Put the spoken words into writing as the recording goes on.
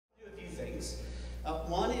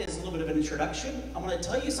One is a little bit of an introduction. I'm going to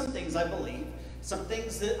tell you some things I believe, some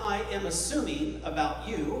things that I am assuming about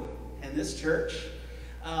you and this church,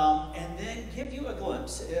 and then give you a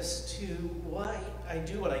glimpse as to why I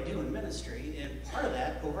do what I do in ministry, and part of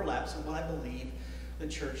that overlaps with what I believe the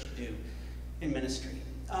church do in ministry.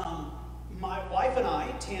 My wife and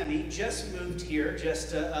I, Tammy, just moved here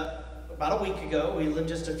about a week ago. We live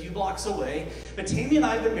just a few blocks away, but Tammy and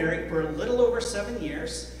I have been married for a little over 7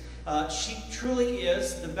 years. She truly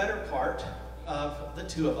is the better part of the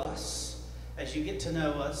two of us. As you get to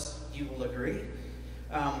know us, you will agree.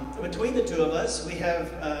 Between the two of us, we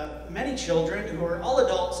have many children who are all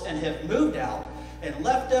adults and have moved out and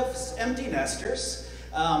left us empty nesters.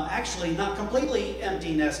 Actually, not completely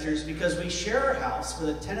empty nesters, because we share our house with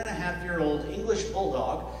a 10-and-a-half-year-old English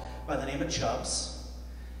bulldog by the name of Chubbs.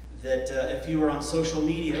 That if you were on social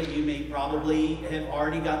media, you may probably have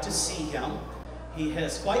already got to see him. He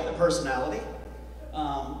has quite the personality,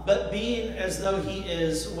 but being as though he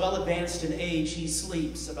is well advanced in age, he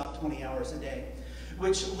sleeps about 20 hours a day,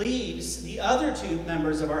 which leaves the other two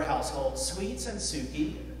members of our household, Sweets and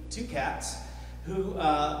Suki, two cats, who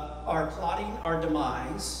are plotting our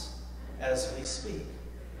demise as we speak.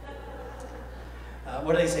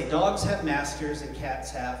 What do they say? Dogs have masters and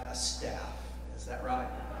cats have a staff. Is that right?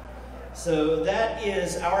 So that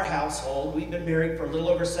is our household. We've been married for a little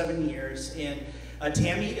over 7 years, and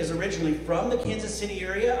Tammy is originally from the Kansas City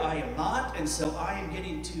area. I am not, and so I am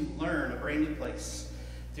getting to learn a brand new place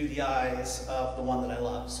through the eyes of the one that I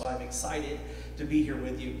love. So I'm excited to be here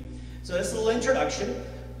with you. So that's a little introduction.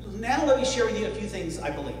 Now let me share with you a few things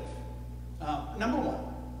I believe. Number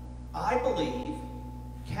one, I believe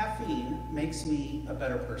caffeine makes me a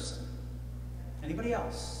better person. Anybody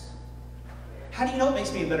else? How do you know it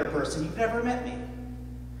makes me a better person? You've never met me.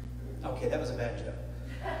 Okay, that was a bad joke.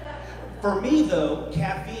 For me, though,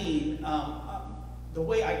 caffeine, the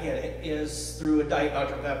way I get it is through a Diet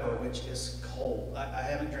Dr. Pepper, which is cold. I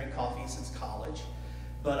haven't drank coffee since college,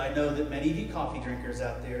 but I know that many of you coffee drinkers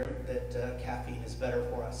out there that caffeine is better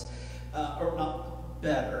for us. Or not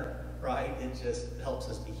better, right? It just helps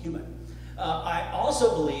us be human. I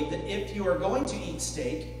also believe that if you are going to eat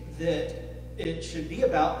steak, that it should be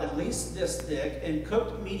about at least this thick and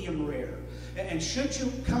cooked medium rare. And should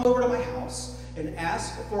you come over to my house and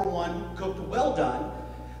ask for one cooked well done,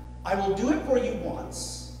 I will do it for you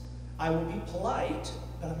once. I will be polite,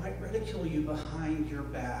 but I might ridicule you behind your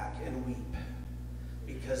back and weep,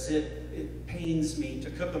 because it pains me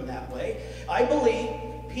to cook them that way. I believe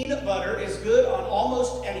peanut butter is good on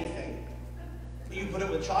almost anything. You put it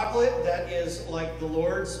with chocolate, that is like the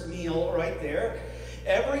Lord's meal right there.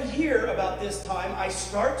 Every year about this time, I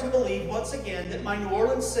start to believe once again that my New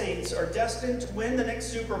Orleans Saints are destined to win the next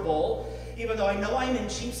Super Bowl, even though I know I'm in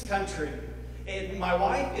Chiefs country. And my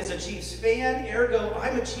wife is a Chiefs fan, ergo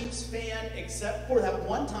I'm a Chiefs fan, except for that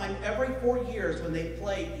one time every 4 years when they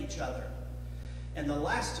play each other. And the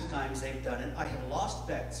last 2 times they've done it, I have lost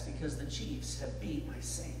bets because the Chiefs have beat my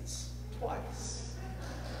Saints twice.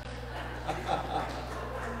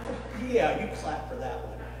 Yeah, you clap for that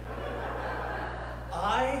one.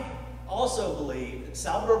 I also believe that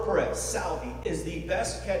Salvador Perez, Salvi, is the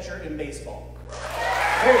best catcher in baseball.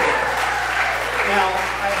 There you go. Now,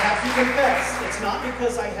 I have to confess, it's not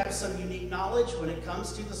because I have some unique knowledge when it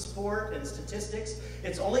comes to the sport and statistics.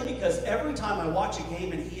 It's only because every time I watch a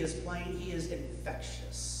game and he is playing, he is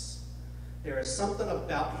infectious. There is something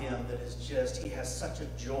about him that is just, he has such a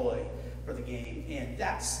joy for the game, and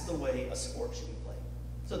that's the way a sport should be played.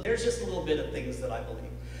 So there's just a little bit of things that I believe.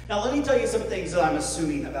 Now let me tell you some things that I'm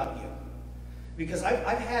assuming about you, because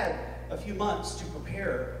I've had a few months to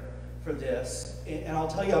prepare for this, and I'll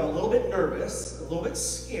tell you I'm a little bit nervous, a little bit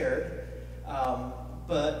scared,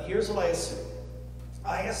 but here's what I assume.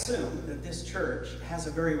 I assume that this church has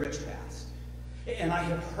a very rich past, and I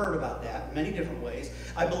have heard about that in many different ways.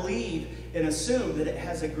 I believe and assume that it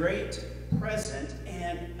has a great present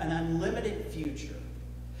and an unlimited future.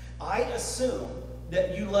 I assume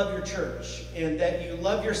that you love your church, and that you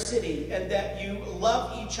love your city, and that you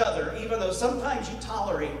love each other, even though sometimes you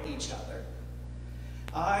tolerate each other.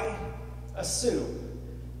 I assume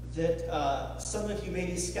that some of you may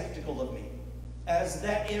be skeptical of me, as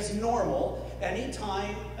that is normal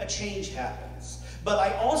anytime a change happens. But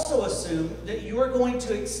I also assume that you are going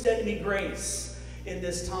to extend me grace in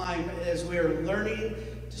this time as we are learning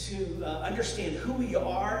to understand who we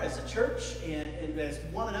are as a church and as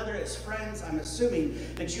one another, as friends. I'm assuming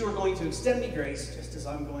that you are going to extend me grace just as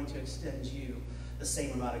I'm going to extend you the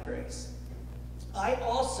same amount of grace. I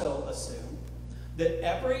also assume that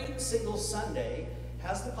every single Sunday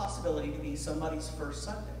has the possibility to be somebody's first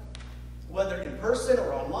Sunday. whether in person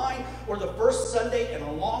or online, or the first Sunday in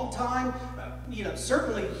a long time,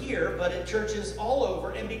 certainly here, but at churches all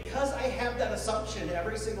over. And because I have that assumption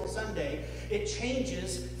every single Sunday, it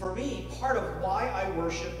changes, for me, part of why I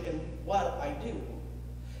worship and what I do.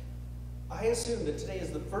 I assume that today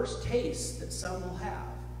is the first taste that some will have,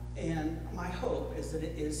 and my hope is that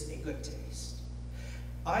it is a good taste.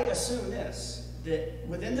 I assume this, that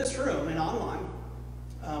within this room and online,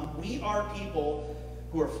 we are people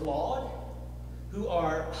who are flawed, who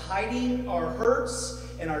are hiding our hurts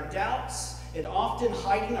and our doubts, and often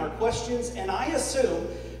hiding our questions. And I assume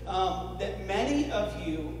that many of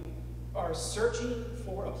you are searching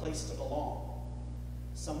for a place to belong,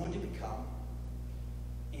 someone to become,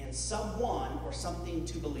 and someone or something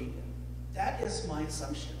to believe in. That is my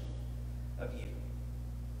assumption of you.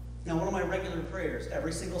 Now, one of my regular prayers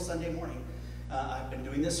every single Sunday morning, I've been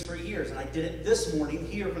doing this for years, and I did it this morning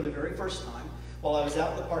here for the very first time while I was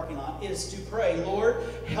out in the parking lot, is to pray, Lord,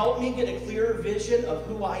 help me get a clearer vision of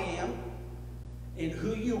who I am and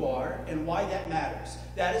who you are and why that matters.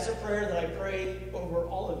 That is a prayer that I pray over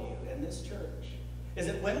all of you in this church. Is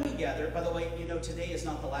that when we gather, by the way, today is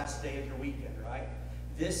not the last day of your weekend, right?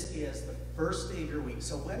 This is the first day of your week.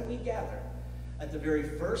 So when we gather at the very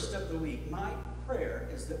first of the week, my prayer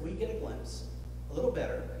is that we get a glimpse, a little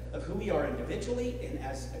better, of who we are individually and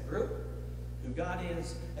as a group, who God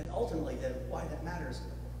is, and ultimately then why that matters in the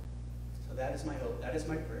world. So that is my hope, that is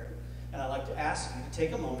my prayer. And I'd like to ask you to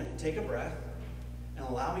take a moment and take a breath and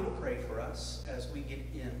allow me to pray for us as we get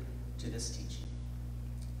into this teaching.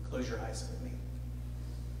 Close your eyes with me.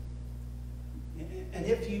 And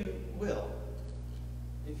if you will,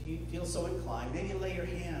 if you feel so inclined, maybe lay your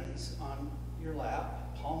hands on your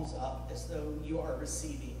lap, palms up, as though you are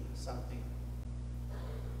receiving something.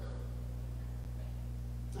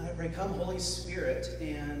 I pray, come Holy Spirit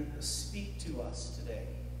and speak to us today.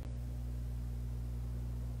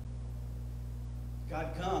 God,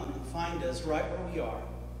 come and find us right where we are,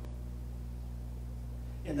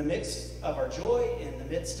 in the midst of our joy, in the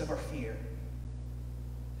midst of our fear.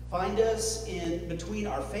 Find us in between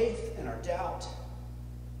our faith and our doubt.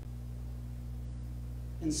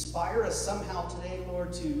 Inspire us somehow today,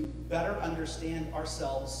 Lord, to better understand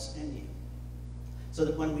ourselves and you, so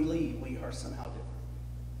that when we leave, we are somehow different.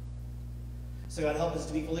 So God, help us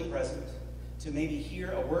to be fully present, to maybe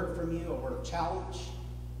hear a word from you, a word of challenge,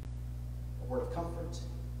 a word of comfort,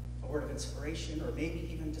 a word of inspiration, or maybe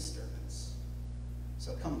even disturbance.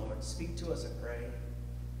 So come, Lord, speak to us, I pray,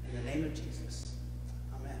 in the name of Jesus.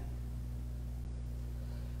 Amen.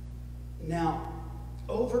 Now,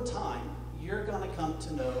 over time, you're going to come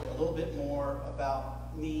to know a little bit more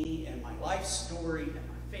about me and my life story and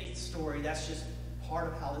my faith story. That's just part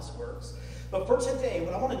of how this works. But for today,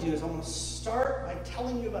 what I want to do is I want to start by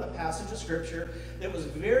telling you about a passage of Scripture that was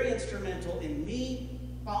very instrumental in me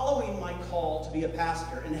following my call to be a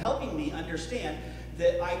pastor and helping me understand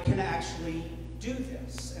that I can actually do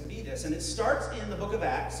this and be this. And it starts in the book of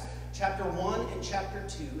Acts, chapter 1 and chapter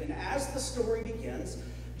 2. And as the story begins,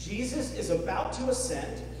 Jesus is about to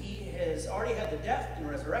ascend. He has already had the death and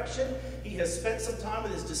resurrection. He has spent some time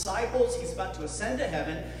with his disciples. He's about to ascend to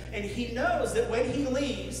heaven. And he knows that when he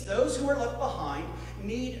leaves, those who are left behind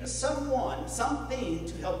need someone, something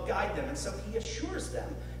to help guide them. And so he assures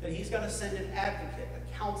them that he's going to send an advocate,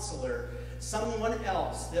 a counselor, someone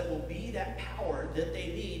else that will be that power that they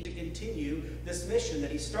need to continue this mission that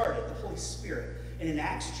he started, the Holy Spirit. And in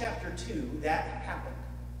Acts chapter 2, that happened.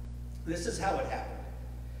 This is how it happened.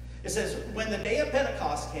 It says, when the day of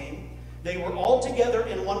Pentecost came, they were all together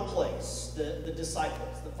in one place, the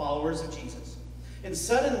disciples, the followers of Jesus. And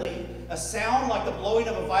suddenly, a sound like the blowing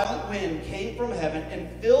of a violent wind came from heaven and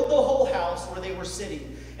filled the whole house where they were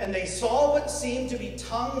sitting. And they saw what seemed to be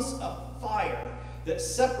tongues of fire that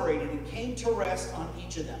separated and came to rest on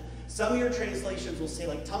each of them. Some of your translations will say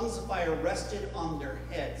like tongues of fire rested on their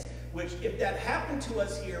heads, which if that happened to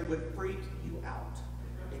us here would freak you out.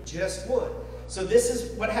 It just would. So this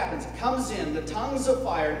is what happens. It comes in, the tongues of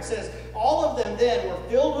fire. It says, all of them then were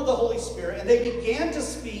filled with the Holy Spirit, and they began to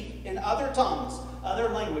speak in other tongues, other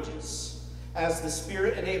languages, as the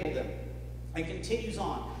Spirit enabled them. And continues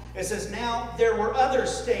on. It says, now there were others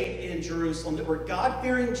staying in Jerusalem that were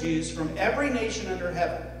God-fearing Jews from every nation under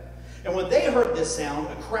heaven. And when they heard this sound,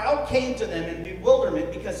 a crowd came to them in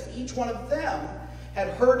bewilderment because each one of them had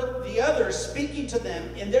heard the others speaking to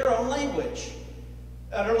them in their own language.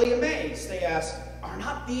 Utterly amazed, they asked, are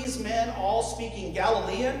not these men all speaking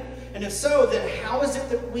Galilean? And if so, then how is it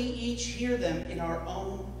that we each hear them in our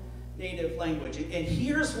own native language? And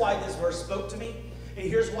here's why this verse spoke to me, and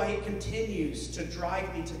here's why it continues to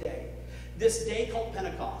drive me today. this day called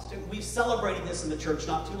Pentecost. And we've celebrated this in the church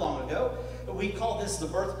not too long ago. But we call this the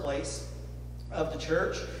birthplace of the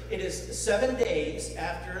church. It is 7 days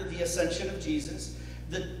after the ascension of Jesus.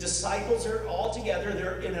 The disciples are all together.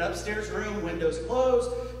 They're in an upstairs room, windows closed,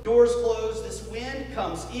 doors closed. This wind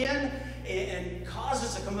comes in and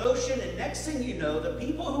causes a commotion. And next thing you know, the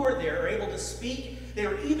people who are there are able to speak. They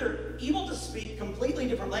are either able to speak completely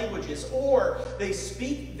different languages, or they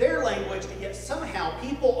speak their language, and yet somehow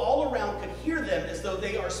people all around could hear them as though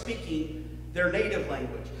they are speaking their native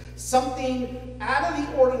language. Something out of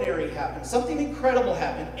the ordinary happened. Something incredible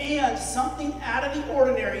happened. And something out of the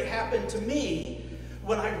ordinary happened to me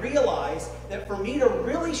when I realized that for me to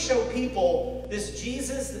really show people this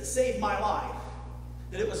Jesus that saved my life,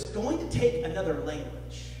 that it was going to take another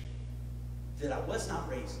language that I was not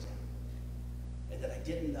raised in and that I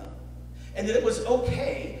didn't know. And that it was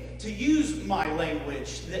okay to use my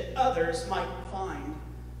language that others might find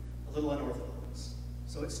a little unorthodox.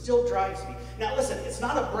 So it still drives me. Now listen, it's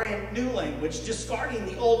not a brand new language, discarding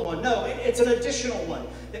the old one. No, it's an additional one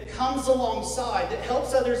that comes alongside, that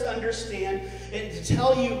helps others understand, and to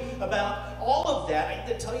tell you about all of that,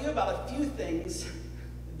 to tell you about a few things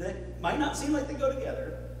that might not seem like they go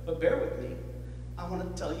together, but bear with me. I want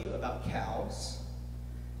to tell you about cows.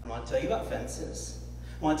 I want to tell you about fences.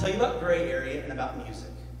 I want to tell you about gray area and about music.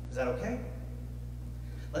 Is that okay?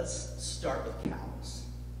 Let's start with cows.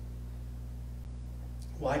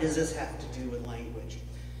 Why does this have to do with language?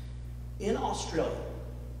 In Australia,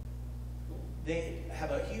 they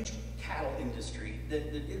have a huge cattle industry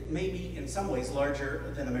that it may be in some ways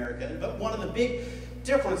larger than America. But one of the big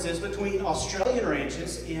differences between Australian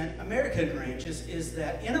ranches and American ranches is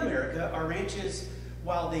that in America, our ranches,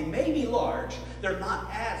 while they may be large, they're not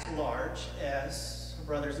as large as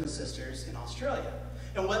brothers and sisters in Australia.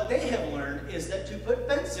 And what they have learned is that to put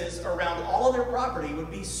fences around all of their property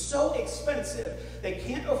would be so expensive, they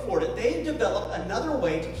can't afford it. They've developed another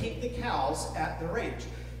way to keep the cows at the ranch.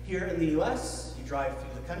 Here in the U.S., you drive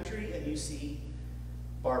through the country and you see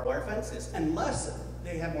barbed wire fences. Unless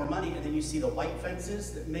they have more money, and then you see the white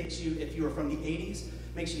fences that makes you, if you were from the 80s,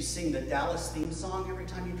 makes you sing the Dallas theme song every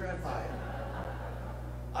time you drive by it.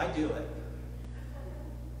 I do it.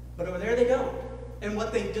 But over there they don't. And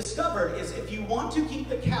what they've discovered is if you want to keep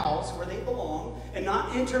the cows where they belong and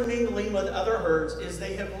not intermingling with other herds, is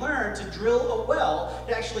they have learned to drill a well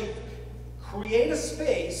to actually create a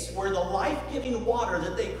space where the life-giving water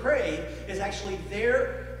that they crave is actually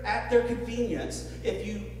there at their convenience. If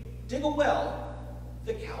you dig a well,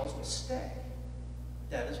 the cows will stay.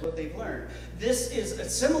 That is what they've learned. This is a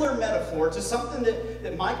similar metaphor to something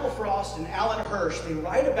that Michael Frost and Alan Hirsch, they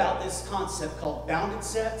write about this concept called bounded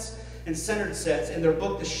sets and centered sets in their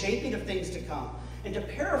book, The Shaping of Things to Come. And to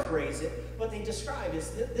paraphrase it, what they describe is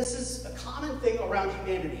that this is a common thing around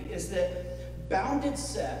humanity, is that bounded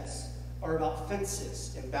sets are about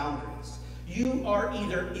fences and boundaries. You are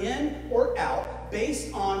either in or out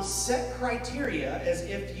based on set criteria, as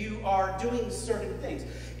if you are doing certain things.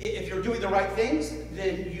 If you're doing the right things,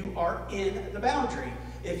 then you are in the boundary.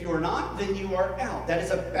 If you're not, then you are out. That is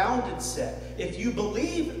a bounded set. If you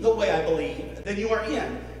believe the way I believe, then you are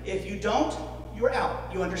in. If you don't, you're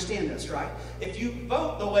out. You understand this, right? If you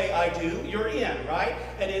vote the way I do, you're in, right?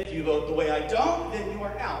 And if you vote the way I don't, then you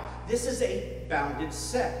are out. This is a bounded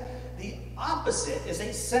set. The opposite is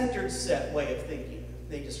a centered set way of thinking,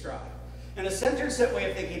 they describe. And a centered set way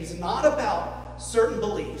of thinking is not about certain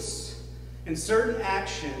beliefs and certain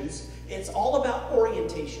actions. It's all about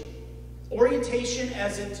orientation. Orientation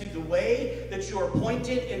as into the way that you are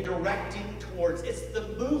pointed and directing towards. It's the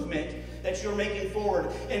movement that you're making forward.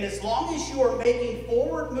 And as long as you are making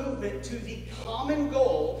forward movement to the common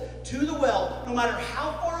goal, to the well, no matter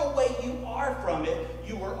how far away you are from it,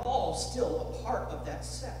 you are all still a part of that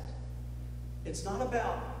set. It's not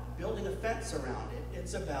about building a fence around it.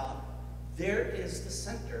 It's about there is the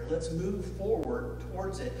center. Let's move forward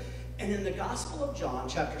towards it. And in the Gospel of John,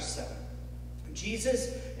 chapter 7,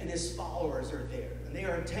 Jesus and his followers are there, and they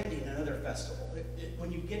are attending another festival.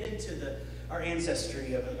 When you get into our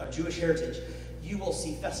ancestry of Jewish heritage, you will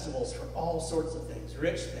see festivals for all sorts of things,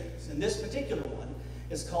 rich things. And this particular one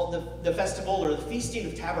is called the festival, or the Feasting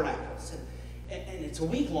of Tabernacles. And it's a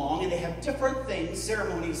week long, and they have different things,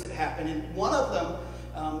 ceremonies that happen. And one of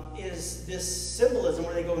them is this symbolism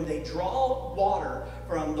where they go and they draw water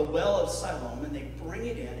from the well of Siloam, and they bring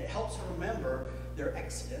it in. It helps remember their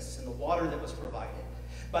exodus and the water that was provided.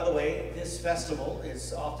 By the way, this festival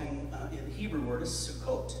is often, in the Hebrew word, is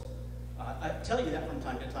Sukkot. I tell you that from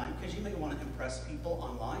time to time because you may want to impress people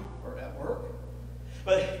online or at work.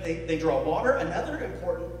 But they draw water. Another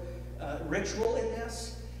important ritual in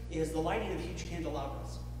this is the lighting of huge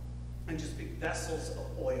candelabras. and just big vessels of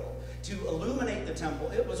oil to illuminate the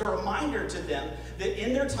temple. It was a reminder to them that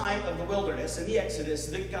in their time of the wilderness, in the Exodus,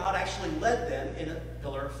 that God actually led them in a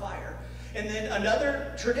pillar of fire. And then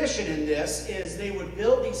another tradition in this is they would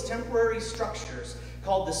build these temporary structures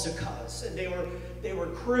called the sukkahs. And they were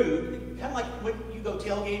crude, kind of like when you go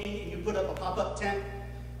tailgating and you put up a pop-up tent.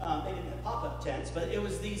 They didn't have pop-up tents, but it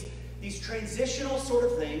was these transitional sort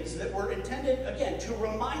of things that were intended, again, to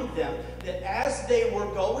remind them that as they were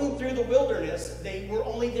going through the wilderness, they were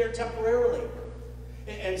only there temporarily.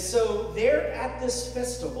 And so there at this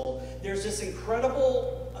festival, there's this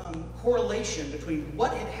incredible correlation between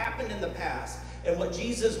what had happened in the past and what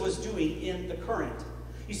Jesus was doing in the current.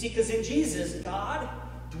 You see, because in Jesus, God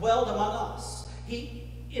dwelled among us. He,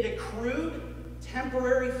 in a crude,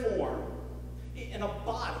 temporary form, in a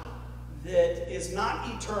body that is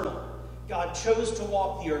not eternal, God chose to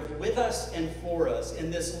walk the earth with us and for us in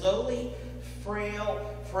this lowly, frail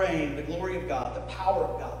frame. The glory of God, the power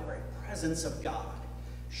of God, the very presence of God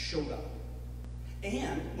showed up.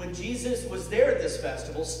 And when Jesus was there at this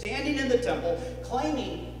festival, standing in the temple,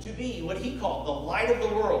 claiming to be what he called the light of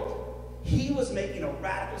the world, he was making a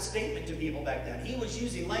radical statement to people back then. He was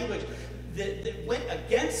using language that went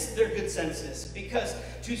against their good senses, because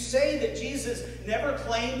to say that Jesus never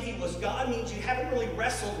claimed he was God means you haven't really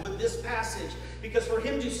wrestled with this passage. Because for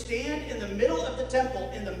him to stand in the middle of the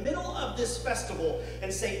temple, in the middle of this festival,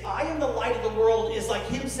 and say, I am the light of the world, is like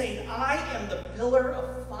him saying, I am the pillar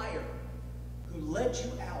of fire who led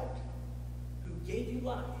you out, who gave you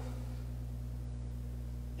life.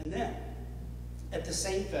 And then, at the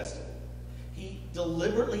same festival, he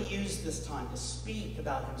deliberately used this time to speak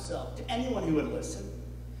about himself to anyone who would listen.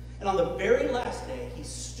 And on the very last day, he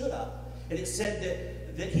stood up, and it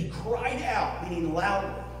said that he cried out, meaning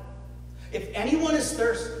loudly, if anyone is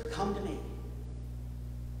thirsty, come to me.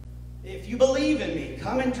 If you believe in me,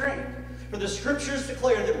 come and drink. For the scriptures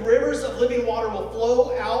declare that rivers of living water will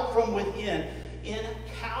flow out from within. In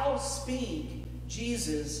cow speak,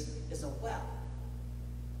 Jesus is a well.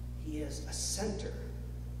 He is a center.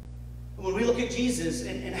 When we look at Jesus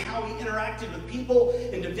and how he interacted with people,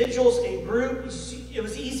 individuals, and groups, it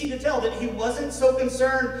was easy to tell that he wasn't so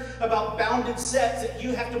concerned about bounded sets, that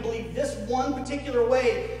you have to believe this one particular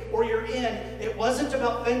way or you're in. It wasn't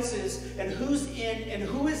about fences and who's in and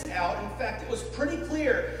who is out. In fact, it was pretty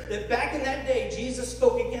clear that back in that day, Jesus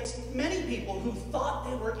spoke against many people who thought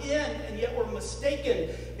they were in and yet were mistaken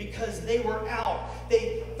because they were out.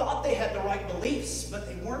 They thought they had the right beliefs, but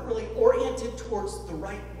they weren't really oriented towards the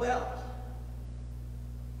right well.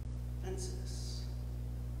 Fences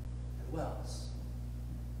and wells.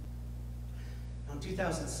 Now, in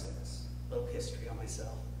 2006, a little history on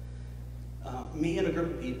myself. Me and a group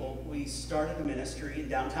of people, we started a ministry in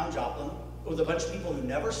downtown Joplin with a bunch of people who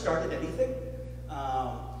never started anything.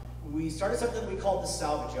 We started something we called the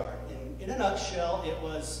Salvage Yard. In a nutshell, it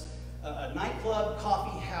was a nightclub,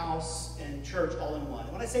 coffee house, and church all in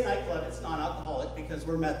one. When I say nightclub, it's non-alcoholic because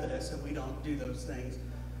we're Methodists and we don't do those things.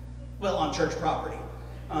 Well, on church property.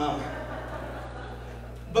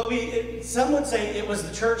 But some would say it was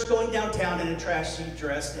the church going downtown in a trash suit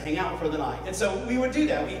dress to hang out for the night. And so we would do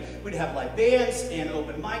that. We'd have live bands and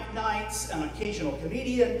open mic nights, an occasional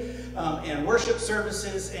comedian, and worship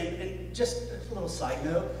services. And just a little side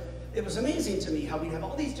note, it was amazing to me how we'd have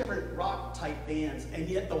all these different rock-type bands, and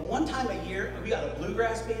yet the one time a year, we got a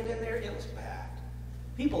bluegrass band in there, it was packed.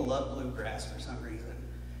 People love bluegrass for some reason.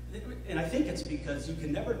 And I think it's because you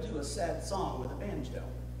can never do a sad song with a banjo.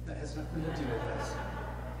 That has nothing to do with this.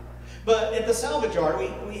 But at the Salvage Yard,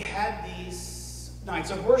 we had these nights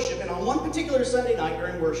of worship, and on one particular Sunday night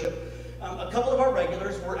during worship, a couple of our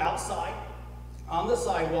regulars were outside on the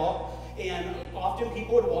sidewalk, and often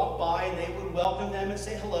people would walk by and they would welcome them and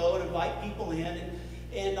say hello and invite people in.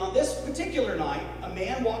 And on this particular night, a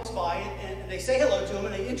man walks by and they say hello to him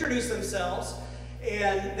and they introduce themselves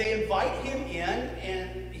and they invite him in,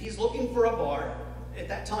 and he's looking for a bar. At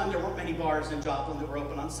that time, there weren't many bars in Joplin that were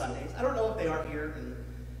open on Sundays. I don't know if they are here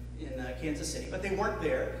in Kansas City, but they weren't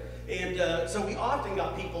there. And so we often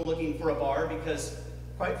got people looking for a bar because,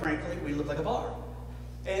 quite frankly, we look like a bar.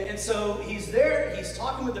 And so he's there, he's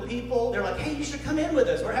talking with the people. They're like, hey, you should come in with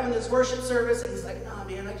us. We're having this worship service. And he's like, nah,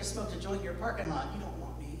 man, I just smoked a joint in your parking lot. You don't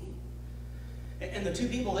want me. And the two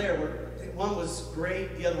people there, one was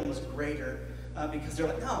great, the other one was greater. Because they're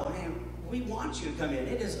like, no, man, we want you to come in.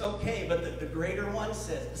 It is okay. But the greater one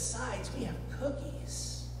says, besides, we have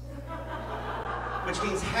cookies. Which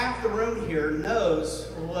means half the room here knows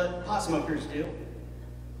what pot smokers do.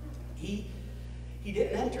 He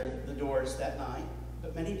didn't enter the doors that night,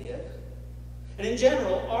 but many did. And in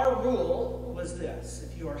general, our rule was this: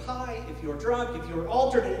 if you are high, if you are drunk, if you are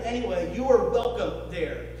altered in any way, you are welcome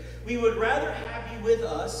there. We would rather have you with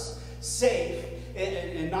us, safe,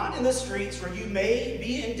 and not in the streets where you may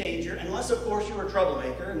be in danger, unless, of course, you were a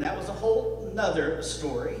troublemaker, and that was a whole nother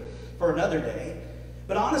story for another day.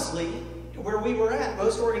 But honestly, where we were at,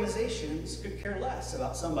 most organizations could care less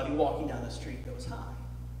about somebody walking down the street that was high.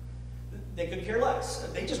 They could care less.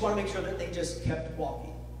 They just want to make sure that they just kept walking.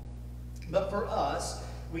 But for us,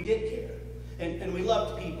 we did care. And we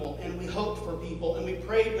loved people, and we hoped for people, and we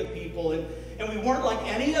prayed with people, and we weren't like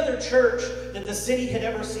any other church that the city had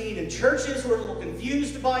ever seen. And churches were a little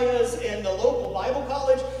confused by us, and the local Bible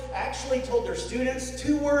college actually told their students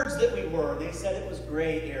 2 words that we were. They said it was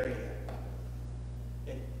gray area.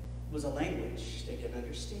 It was a language they didn't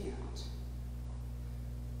understand.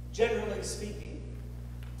 Generally speaking,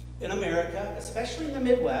 in America, especially in the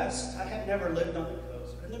Midwest, I had never lived on the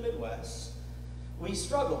coast, but in the Midwest, we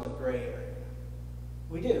struggle with gray area.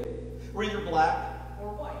 We do. We're either black or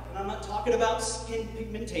white. And I'm not talking about skin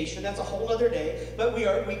pigmentation, that's a whole other day, but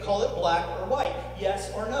we call it black or white.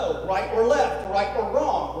 Yes or no, right or left, right or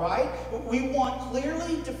wrong, right? We want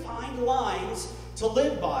clearly defined lines to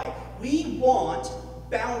live by. We want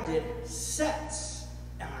bounded sets.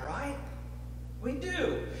 Am I right? We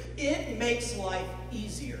do. It makes life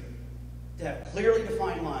easier to have clearly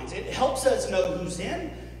defined lines. It helps us know who's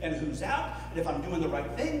in and who's out, and if I'm doing the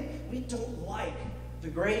right thing. We don't like the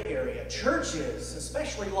gray area. Churches,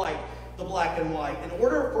 especially like the black and white, in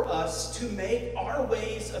order for us to make our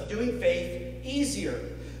ways of doing faith easier.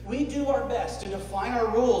 We do our best to define our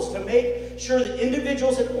rules, to make sure that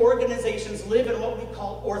individuals and organizations live in what we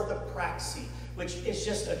call orthopraxy, which is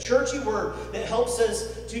just a churchy word that helps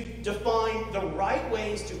us to define the right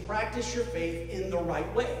ways to practice your faith in the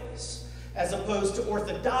right ways, as opposed to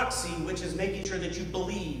orthodoxy, which is making sure that you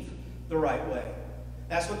believe the right way.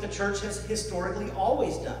 That's what the church has historically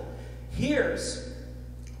always done. Here's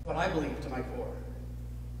what I believe to my core.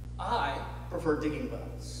 I prefer digging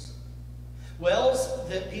wells. Wells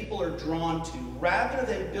that people are drawn to, rather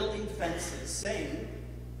than building fences, saying,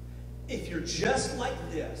 if you're just like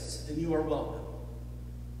this, then you are welcome.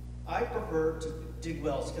 I prefer to dig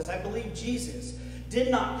wells because I believe Jesus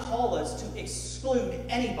did not call us to exclude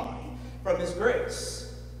anybody from his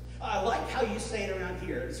grace. I like how you say it around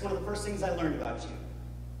here. It's one of the first things I learned about you.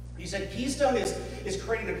 You said Keystone is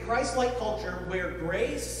creating a Christ-like culture where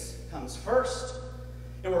grace comes first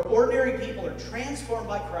and where ordinary people are transformed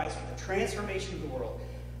by Christ for the transformation of the world.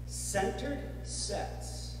 Centered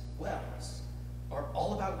sets, wells, are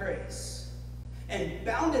all about grace. And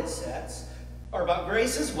bounded sets are about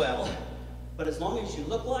grace as well, but as long as you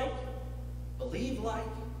look like, believe like,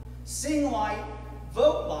 sing like,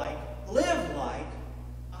 vote like, live like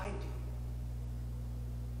I do.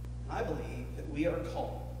 I believe that we are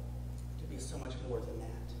called to be so much more than that.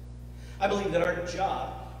 I believe that our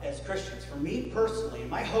job as Christians, for me personally, and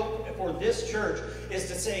my hope for this church is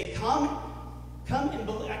to say, come and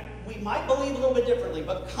believe. We might believe a little bit differently,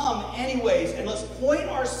 but come anyways, and let's point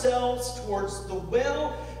ourselves towards the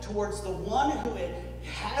well, towards the one who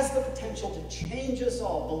has the potential to change us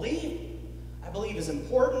all. Believe, I believe, is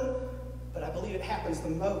important, but I believe it happens the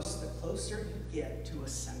most the closer you get to a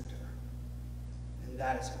center. And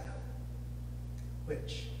that is my hope.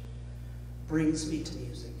 Which brings me to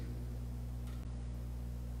music.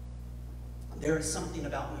 There is something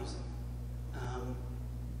about music.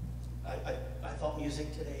 I thought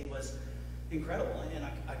music today was incredible, and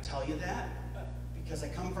I tell you that because I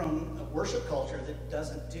come from a worship culture that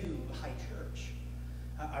doesn't do high church.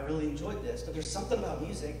 I really enjoyed this, but there's something about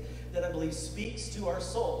music that I believe speaks to our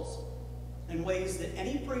souls in ways that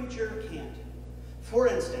any preacher can't. For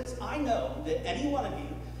instance, I know that any one of you,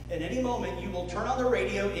 at any moment, you will turn on the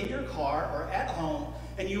radio in your car or at home,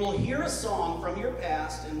 and you will hear a song from your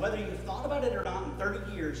past, and whether you've thought about it or not in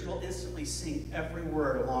 30 years, you will instantly sing every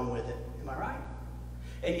word along with it. Am I right?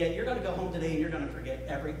 And yet you're going to go home today and you're going to forget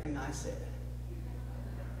everything I said.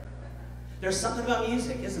 There's something about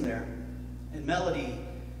music, isn't there? And melody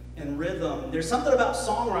and rhythm. There's something about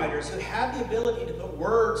songwriters who have the ability to put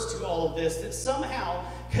words to all of this that somehow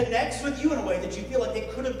connects with you in a way that you feel like they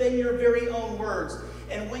could have been your very own words.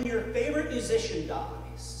 And when your favorite musician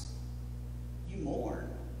dies, you mourn.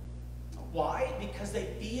 Why? Because they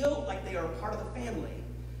feel like they are a part of the family.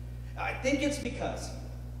 I think it's because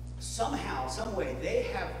somehow, some way, they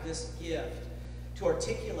have this gift to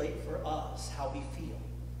articulate for us how we feel.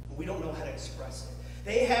 We don't know how to express it.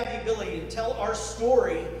 They have the ability to tell our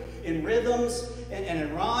story in rhythms and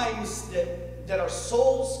in rhymes that our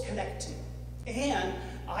souls connect to. And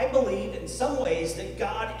I believe in some ways that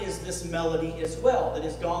God is this melody as well, that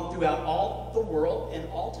has gone throughout all the world and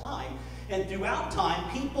all time. And throughout time,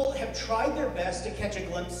 people have tried their best to catch a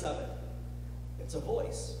glimpse of it. It's a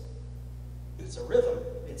voice. It's a rhythm.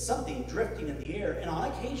 It's something drifting in the air. And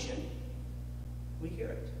on occasion, we hear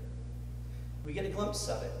it. We get a glimpse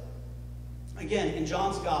of it. Again, in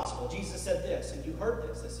John's Gospel, Jesus said this, and you heard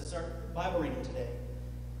this. This is our Bible reading today.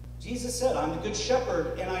 Jesus said, I'm the good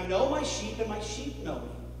shepherd, and I know my sheep, and my sheep know me.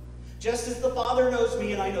 Just as the Father knows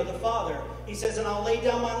me, and I know the Father. He says, and I'll lay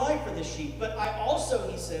down my life for the sheep. But I also,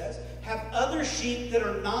 he says, have other sheep that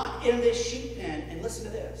are not in this sheep pen. And listen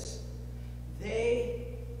to this.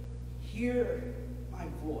 They hear my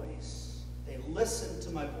voice. They listen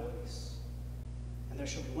to my voice. And there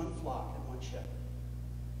shall be one flock and one shepherd.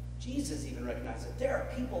 Jesus even recognized that there are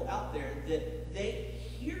people out there that they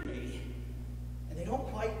hear me, and they don't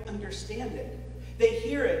quite understand it. They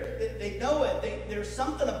hear it. They know it. There's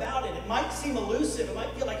something about it. It might seem elusive. It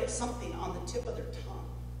might feel like it's something on the tip of their tongue.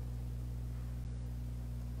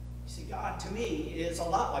 You see, God, to me, is a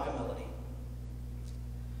lot like a melody.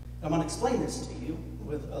 I'm going to explain this to you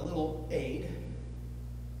with a little aid.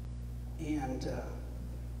 And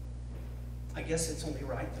I guess it's only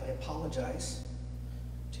right that I apologize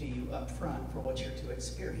to you up front for what you're to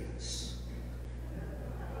experience.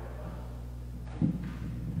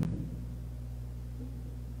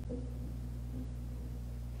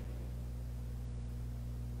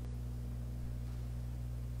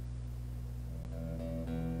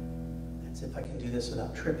 That's if I can do this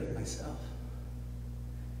without tripping myself.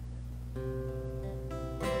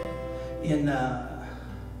 In the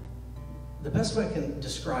best way I can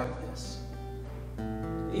describe this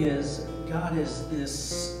is God is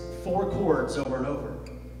this 4 chords over and over.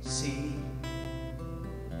 C,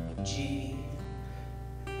 G,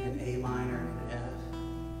 and A minor, and F.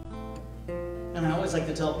 And I always like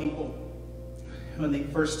to tell people when they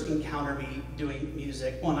first encounter me doing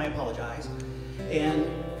music, one, I apologize. And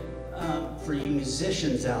for you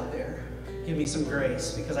musicians out there, give me some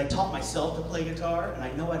grace, because I taught myself to play guitar, and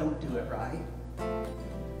I know I don't do it right.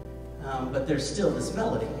 But there's still this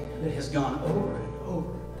melody that has gone over and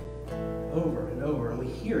over, over and over, and we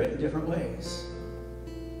hear it in different ways.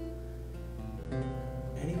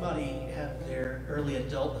 Anybody have their early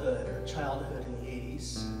adulthood or childhood in the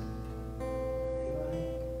 80s? Anybody?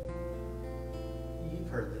 You've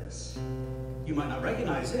heard this. You might not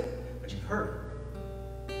recognize it, but you've heard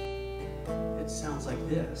it. It sounds like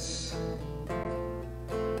this.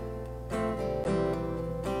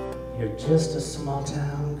 You're just a small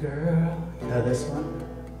town girl. You know this one?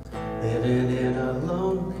 Living in a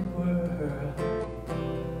lonely world.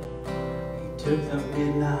 You took the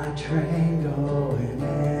midnight train going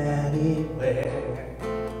anywhere.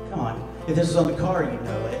 Come on, if this was on the car, you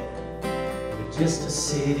know it. You're just a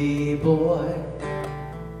city boy,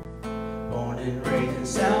 born and raised in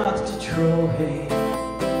South Detroit.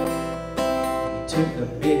 You took the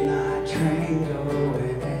midnight train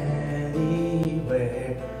going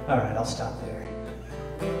anywhere. All right, I'll stop there.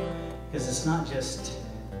 Because it's not just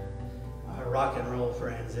our rock and roll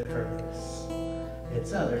friends that heard this.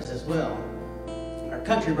 It's others as well. Our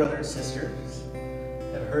country brothers and sisters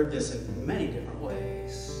have heard this in many different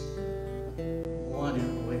ways. One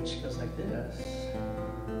in which goes like this.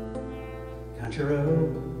 Country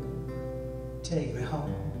road, take me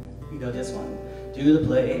home. You know this one? To the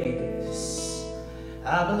place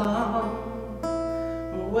I belong,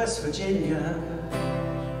 West Virginia.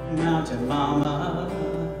 Mountain mama,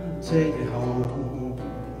 take me home,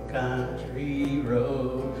 country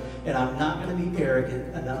road. And I'm not going to be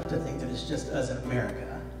arrogant enough to think that it's just us in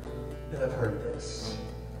America that have heard this.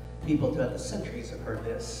 People throughout the centuries have heard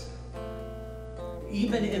this.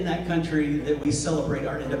 Even in that country that we celebrate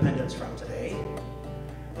our independence from today,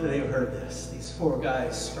 they've heard this. These 4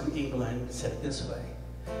 guys from England said it this way.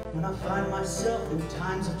 When I find myself in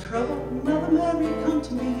times of trouble, Mother Mary come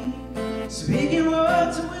to me, speaking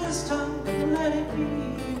words of wisdom, let it be.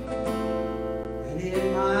 And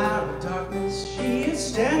in my hour of darkness, she is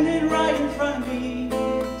standing right in front of me,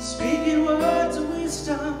 speaking words of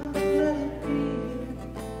wisdom, let it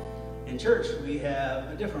be. In church, we have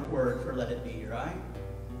a different word for let it be, right?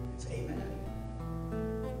 It's amen.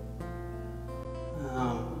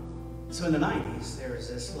 So in the 90s, there was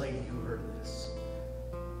this lady who heard this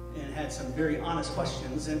and had some very honest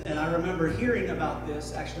questions. And I remember hearing about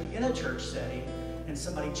this actually in a church setting and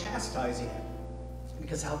somebody chastising it.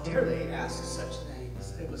 Because how dare they ask such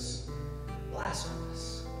things? It was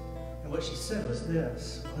blasphemous. And what she said was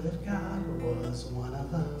this. What if God was one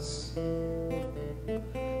of us?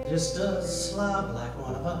 Just a slob like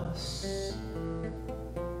one of us.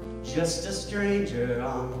 just a stranger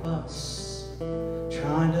on the bus,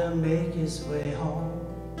 trying to make his way home.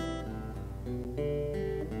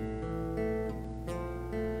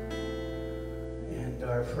 And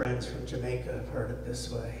our friends from Jamaica have heard it this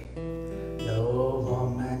way: no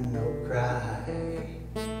woman, no cry.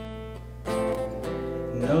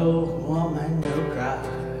 No woman, no cry.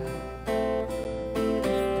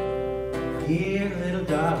 Here, little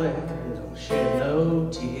darling, don't shed no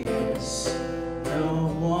tears. No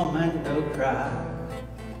woman, no cry.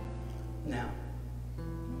 Now,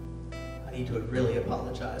 I need to really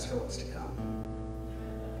apologize for what's to come.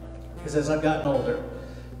 Because as I've gotten older,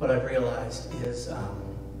 what I've realized is I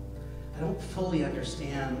don't fully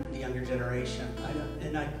understand the younger generation.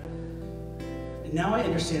 And now I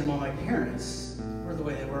understand why my parents were the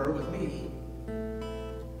way they were with me.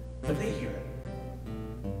 But they hear it.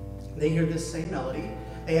 They hear this same melody.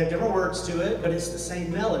 They have different words to it, but it's the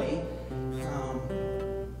same melody.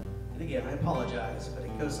 And again, I apologize, but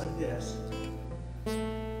it goes like this.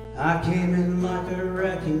 I came in like a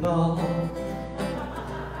wrecking ball.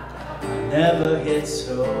 I never hit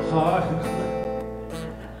so hard.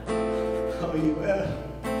 Oh, you ever?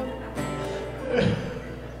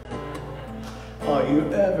 All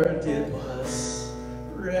you ever did was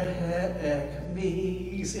wreck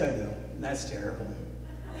me. See, I know, that's terrible.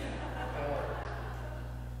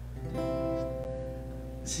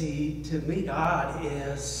 See, to me, God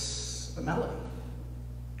is a melody,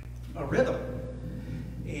 a rhythm.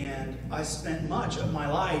 And I spent much of my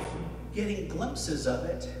life getting glimpses of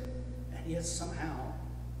it, and yet somehow,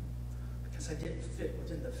 because I didn't fit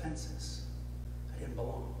within the fences, I didn't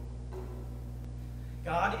belong.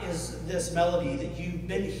 God is this melody that you've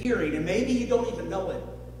been hearing, and maybe you don't even know it,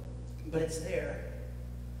 but it's there.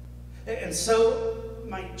 And so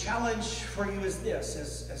my challenge for you is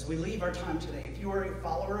this, as we leave our time today: if you are a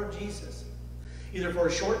follower of Jesus, either for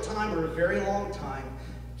a short time or a very long time,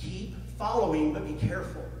 keep following, but be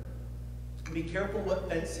careful. Be careful what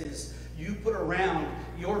fences you put around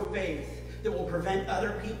your faith that will prevent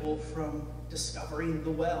other people from discovering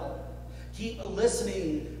the well. Keep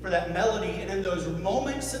listening for that melody, and in those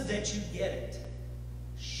moments that you get it,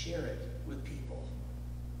 share it with people.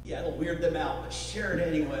 Yeah, it'll weird them out, but share it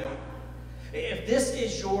anyway. If this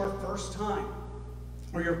is your first time,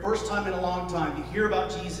 or your first time in a long time to hear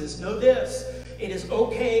about Jesus, know this: it is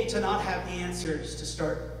okay to not have the answers to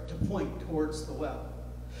start to point towards the well.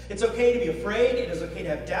 It's okay to be afraid. It is okay to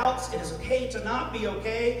have doubts. It is okay to not be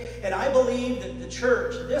okay. And I believe that the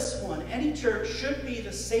church, this one, any church, should be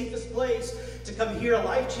the safest place to come hear a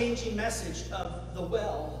life-changing message of the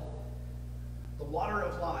well, the water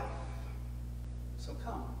of life. So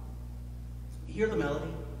come, hear the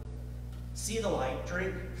melody, see the light,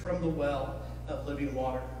 drink from the well of living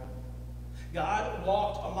water. God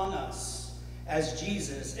walked among us as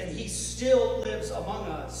Jesus, and he still lives among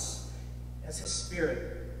us as his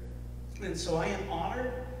Spirit. And so I am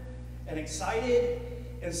honored and excited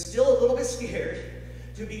and still a little bit scared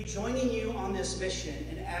to be joining you on this mission.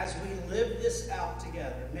 And as we live this out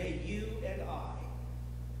together, may you and I,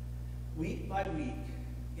 week by week,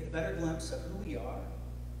 get a better glimpse of who we are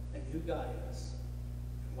and who God is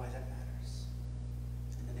and why that matters.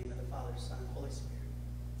 In the name of the Father, Son, and Holy Spirit.